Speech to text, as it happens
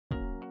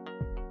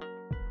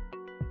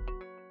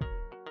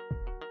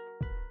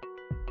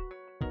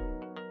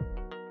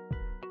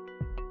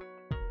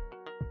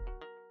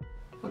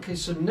Okay,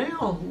 so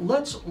now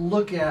let's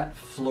look at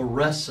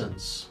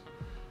fluorescence.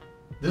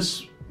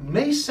 This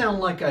may sound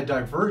like a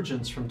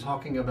divergence from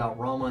talking about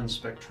Raman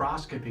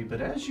spectroscopy,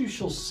 but as you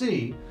shall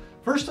see,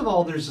 first of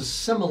all, there's a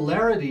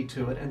similarity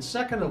to it, and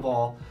second of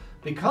all,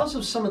 because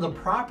of some of the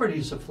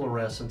properties of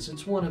fluorescence,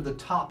 it's one of the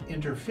top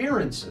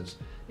interferences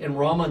in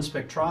Raman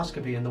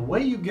spectroscopy, and the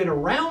way you get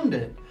around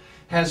it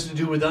has to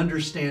do with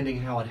understanding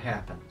how it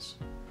happens.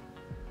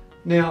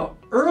 Now,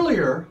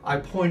 earlier I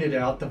pointed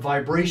out the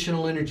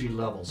vibrational energy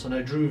levels, and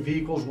I drew V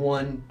equals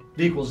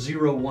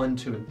 0, 1,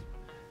 2.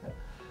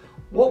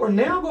 What we're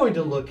now going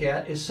to look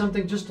at is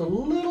something just a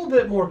little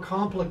bit more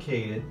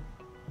complicated.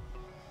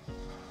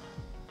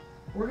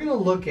 We're going to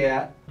look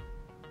at,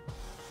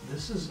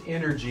 this is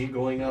energy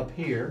going up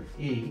here,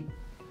 E,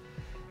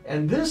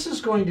 and this is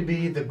going to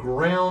be the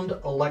ground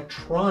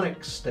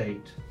electronic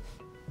state.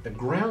 The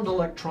ground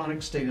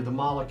electronic state of the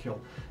molecule.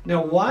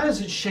 Now, why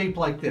is it shaped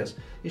like this?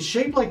 It's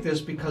shaped like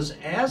this because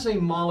as a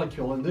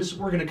molecule, and this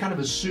we're going to kind of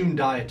assume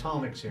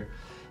diatomics here,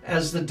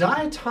 as the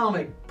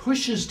diatomic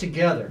pushes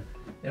together,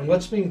 and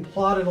what's being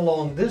plotted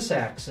along this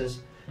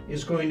axis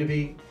is going to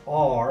be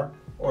R,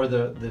 or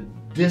the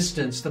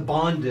distance, the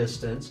bond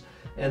distance,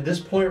 and this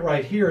point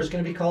right here is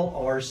going to be called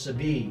R sub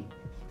E,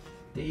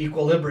 the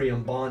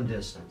equilibrium bond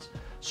distance.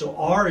 So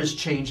R is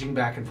changing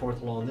back and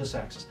forth along this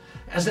axis.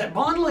 As that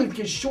bond length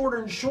gets shorter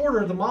and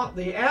shorter,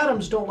 the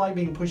atoms don't like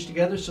being pushed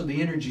together, so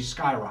the energy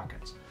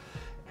skyrockets.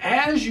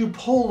 As you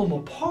pull them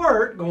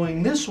apart,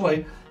 going this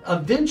way,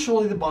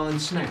 eventually the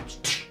bond snaps,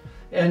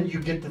 and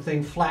you get the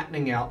thing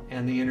flattening out,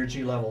 and the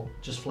energy level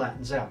just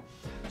flattens out.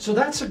 So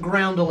that's a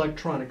ground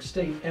electronic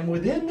state, and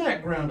within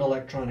that ground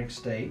electronic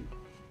state,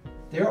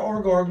 there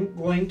are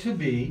going to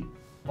be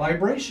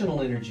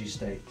vibrational energy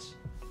states.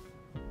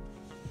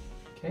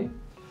 Okay?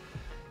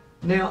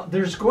 Now,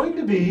 there's going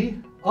to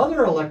be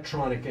other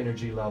electronic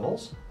energy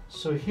levels.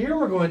 So here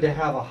we're going to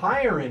have a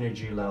higher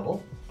energy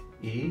level,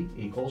 E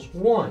equals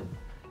 1,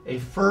 a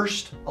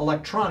first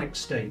electronic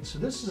state. So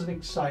this is an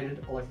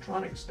excited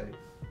electronic state.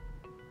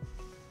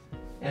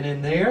 And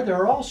in there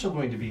are also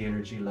going to be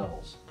energy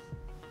levels.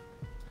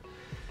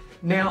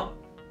 Now,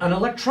 an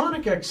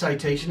electronic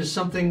excitation is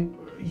something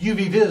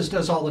UV-Vis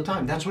does all the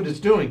time. That's what it's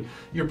doing.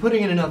 You're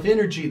putting in enough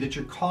energy that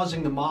you're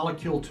causing the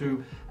molecule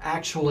to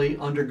actually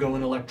undergo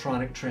an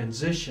electronic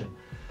transition.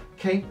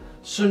 Okay,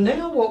 so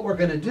now what we're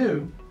going to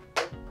do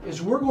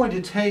is we're going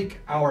to take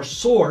our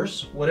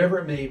source, whatever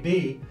it may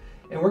be,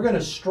 and we're going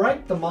to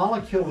strike the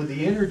molecule with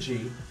the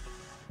energy,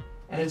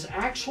 and it's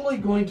actually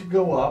going to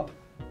go up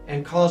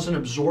and cause an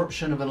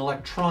absorption of an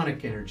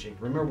electronic energy.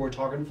 Remember, we're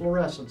talking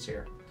fluorescence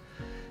here.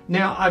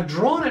 Now, I've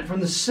drawn it from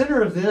the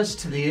center of this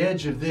to the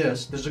edge of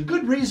this. There's a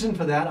good reason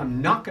for that.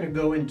 I'm not going to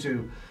go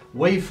into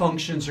wave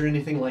functions or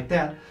anything like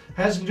that. It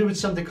has to do with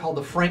something called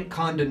the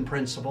Frank-Condon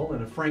principle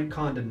and a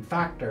Frank-Condon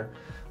factor,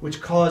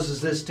 which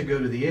causes this to go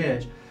to the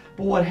edge.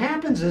 But what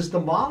happens is the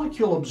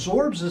molecule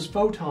absorbs this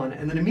photon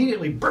and then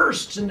immediately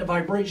bursts into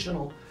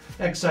vibrational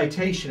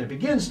excitation. It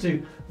begins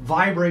to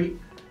vibrate,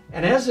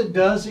 and as it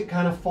does, it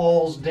kind of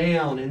falls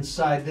down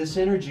inside this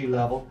energy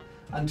level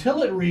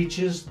until it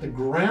reaches the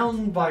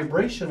ground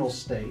vibrational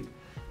state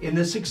in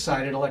this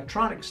excited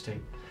electronic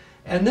state.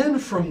 And then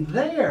from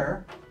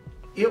there,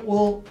 it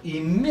will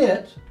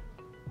emit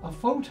a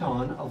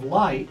photon of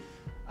light,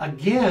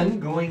 again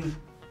going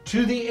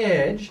to the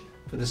edge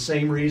for the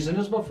same reason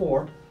as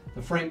before,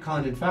 the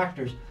Frank-Condon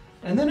factors,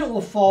 and then it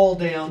will fall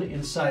down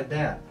inside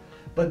that.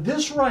 But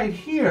this right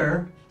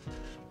here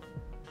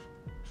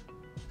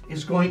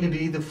is going to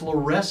be the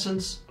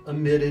fluorescence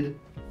emitted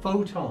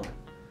photon.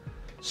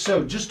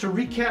 So just to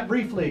recap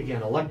briefly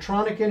again,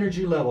 electronic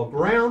energy level,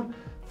 ground,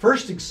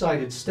 first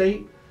excited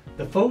state.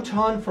 The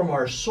photon from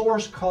our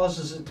source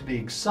causes it to be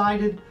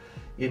excited.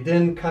 It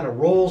then kind of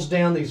rolls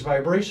down these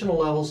vibrational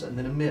levels and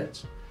then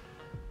emits.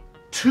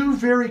 Two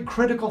very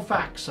critical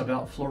facts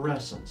about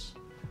fluorescence.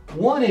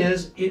 One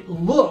is it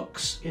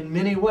looks in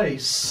many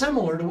ways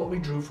similar to what we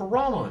drew for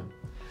Raman.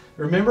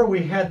 Remember,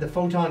 we had the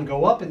photon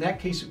go up. In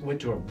that case, it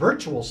went to a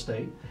virtual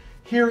state.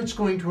 Here it's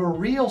going to a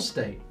real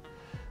state.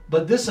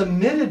 But this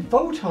emitted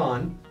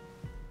photon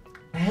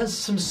has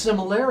some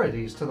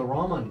similarities to the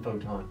Raman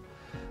photon.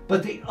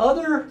 But the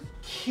other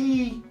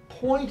key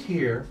point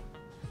here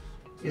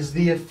is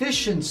the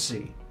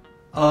efficiency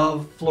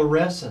of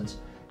fluorescence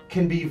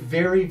can be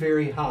very,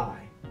 very high.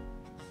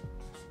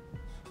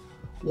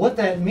 What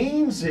that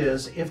means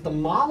is if the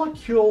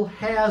molecule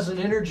has an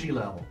energy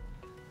level,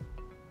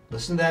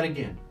 listen to that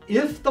again,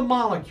 if the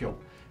molecule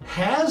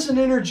has an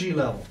energy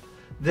level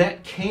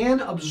that can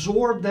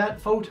absorb that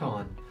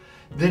photon,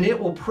 then it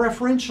will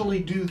preferentially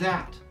do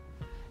that.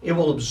 It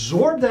will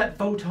absorb that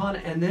photon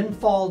and then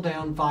fall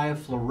down via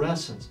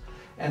fluorescence.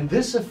 And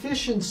this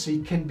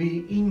efficiency can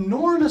be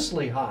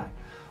enormously high.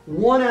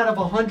 1 out of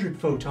 100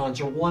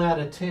 photons or 1 out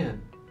of 10.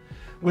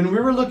 When we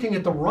were looking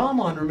at the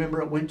Raman,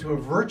 remember, it went to a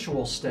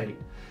virtual state.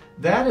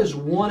 That is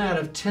 1 out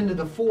of 10 to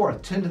the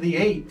 4th, 10 to the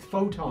 8th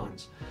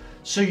photons.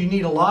 So you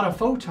need a lot of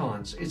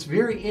photons. It's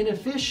very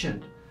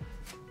inefficient.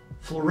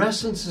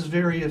 Fluorescence is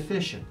very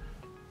efficient.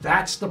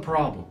 That's the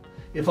problem.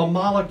 If a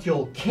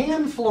molecule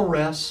can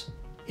fluoresce,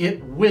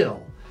 it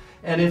will.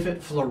 And if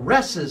it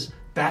fluoresces,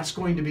 that's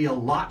going to be a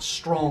lot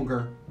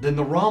stronger than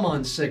the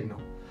Raman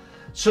signal.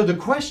 So the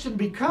question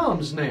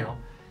becomes now,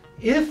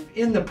 if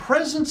in the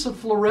presence of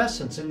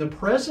fluorescence, in the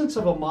presence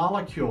of a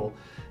molecule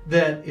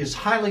that is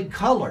highly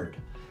colored,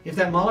 if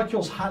that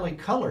molecule is highly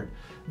colored,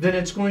 then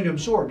it's going to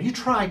absorb. You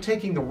try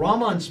taking the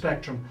Raman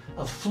spectrum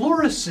of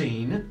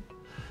fluorescein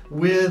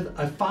with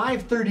a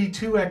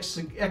 532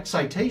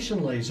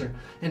 excitation laser,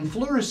 and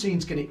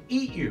fluorescein's going to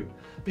eat you,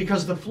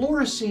 because the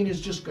fluorescein is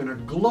just going to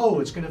glow.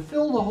 It's going to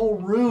fill the whole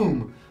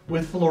room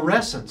with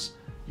fluorescence.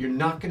 You're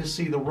not going to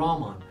see the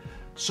Raman.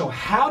 So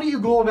how do you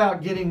go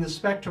about getting the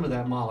spectrum of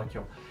that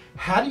molecule?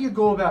 How do you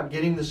go about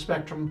getting the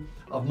spectrum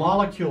of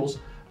molecules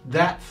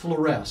that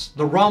fluoresce?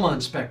 The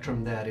Raman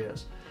spectrum, that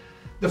is.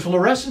 The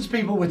fluorescence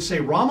people would say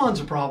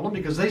Raman's a problem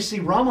because they see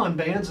Raman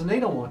bands and they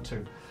don't want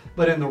to.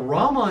 But in the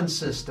Raman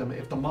system,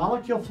 if the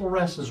molecule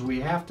fluoresces, we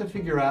have to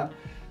figure out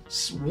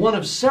one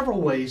of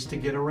several ways to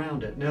get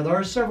around it. Now, there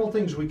are several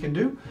things we can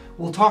do.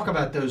 We'll talk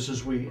about those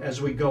as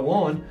we go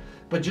on.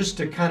 But just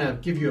to kind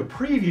of give you a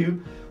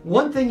preview,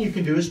 one thing you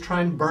can do is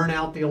try and burn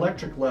out the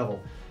electric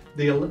level,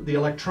 the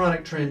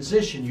electronic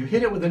transition. You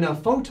hit it with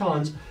enough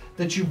photons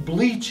that you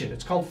bleach it.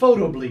 It's called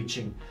photo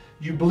bleaching.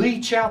 You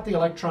bleach out the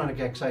electronic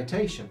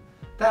excitation.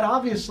 That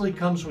obviously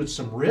comes with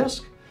some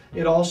risk.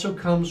 It also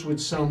comes with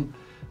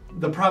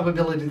the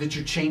probability that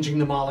you're changing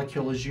the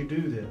molecule as you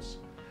do this.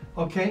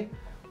 Okay?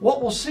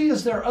 What we'll see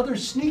is there are other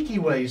sneaky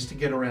ways to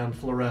get around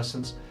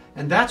fluorescence,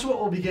 and that's what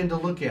we'll begin to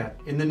look at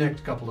in the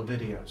next couple of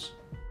videos.